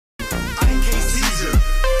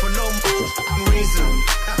season.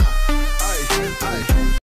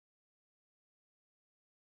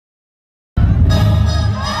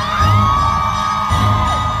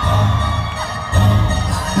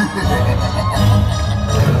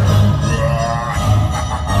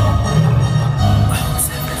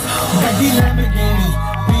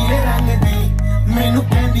 Menu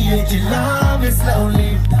candy and your love is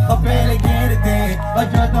slowly. A better get it there, a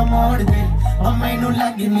drug more than it. A man no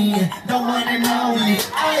like me, the one and only.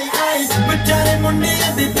 Ay, but Johnny Monday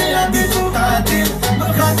at the day I did so hard.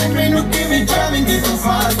 Because the man who give me driving is so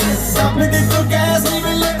fast. Stop with the gas, leave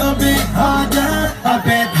a little bit harder. A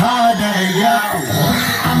bit harder, yeah.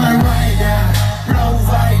 I'm a rider,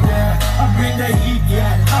 provider. I bring the heat,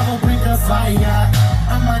 yeah. I will bring the fire.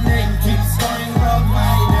 And my name keeps going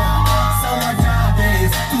worldwide. So my job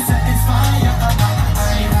is to satisfy.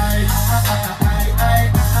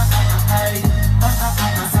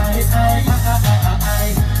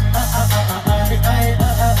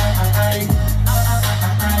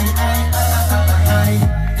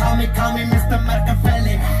 Call me Mr.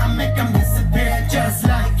 Machiavelli. I make them disappear just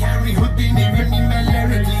like Harry Houdini. Really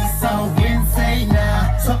lyrically so insane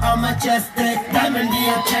now. So I'm majestic, diamond the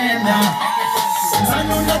antenna. I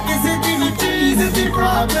know that this is the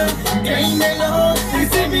problem. Gain alone, they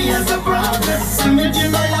see me as a problem.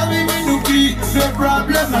 Imagine my having me no key. The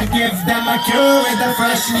problem, I give them a cure with a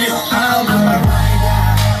fresh new album. I'm a rider,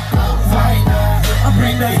 provider. I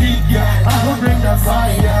bring the heat, yeah. I will bring the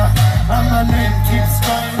fire. And my name keeps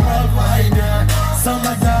going worldwide. So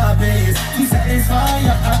my job is to satisfy.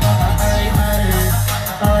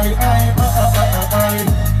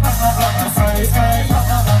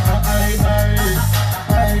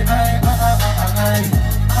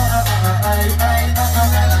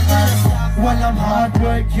 While I'm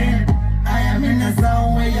hardworking, I am in a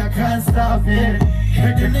zone where you can't stop it.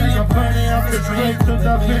 Hitting in your body off the straight to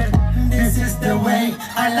the pit. This is the way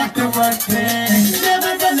I like to work it.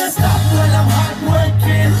 Never gonna stop while I'm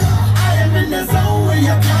hardworking. I am in the zone where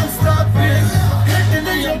you can't stop it. Hitting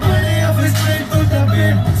in your body off the straight to the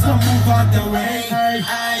pit. So move out the way.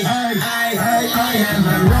 I am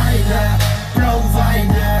a rider,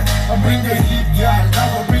 provider. I bring the heat, yeah. I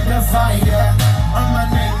will bring the fire. And my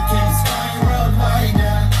name keeps going worldwide.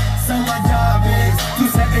 So my job is to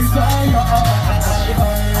satisfy.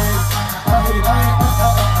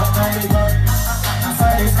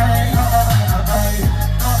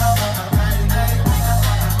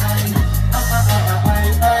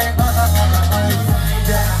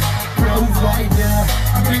 Provider,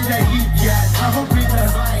 I bring the heat, yeah. I will bring the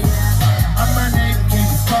fire. And my name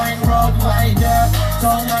keeps going worldwide. So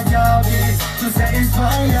my job is to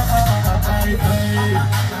satisfy.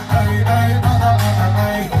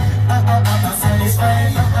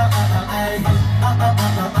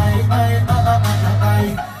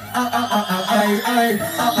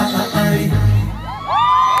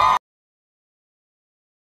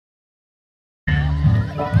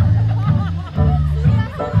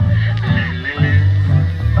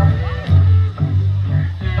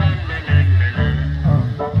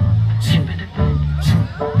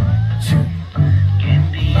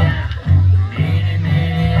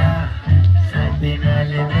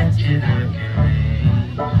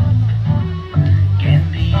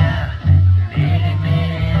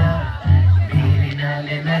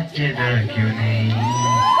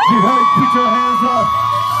 Put your hands up.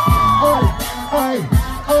 Oi, oi,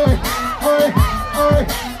 oi, oi, oi,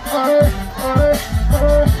 oi,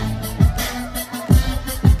 oi.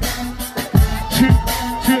 Chip,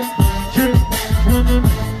 chip, chip.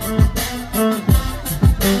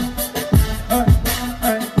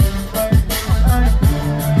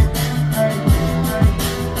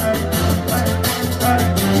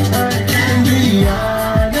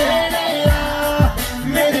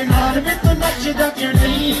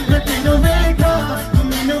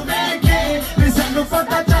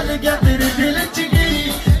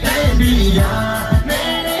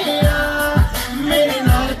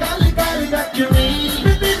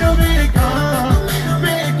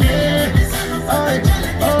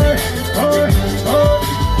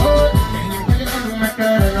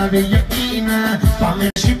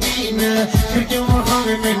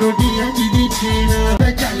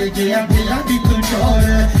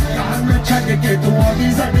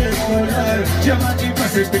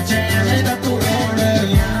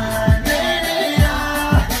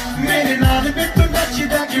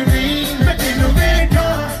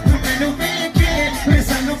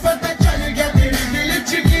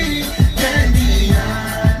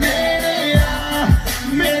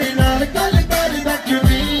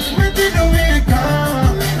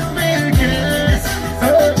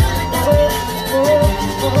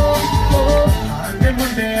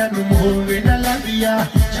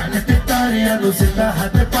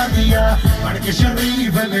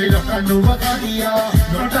 लोकां वखा दिया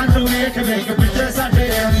नोटां नूं वेख वेख पिछे साडे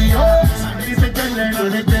आलिया साडी ते चलण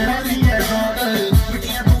दे तेरा दी है गल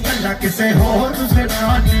पिटियां तू गल्लां किसे होर नूं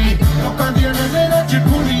सुणानी लोकां दियां नज़रां च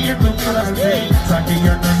कुड़िए तू करांदी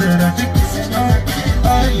साडियां नज़रां च किसे नाल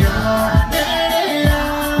आया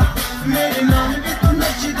मेरे नाल भी तू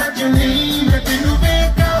नचदा जनी मैं तेनू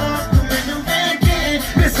वेखां तू मैनू वेखे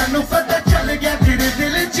ते सानू पता चल गया तेरे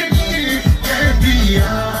दिल च की कहदिया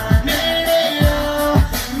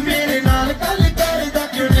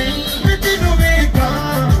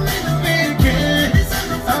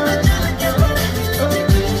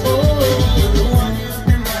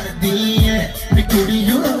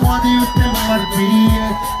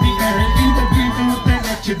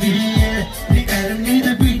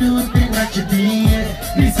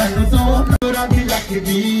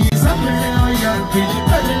Be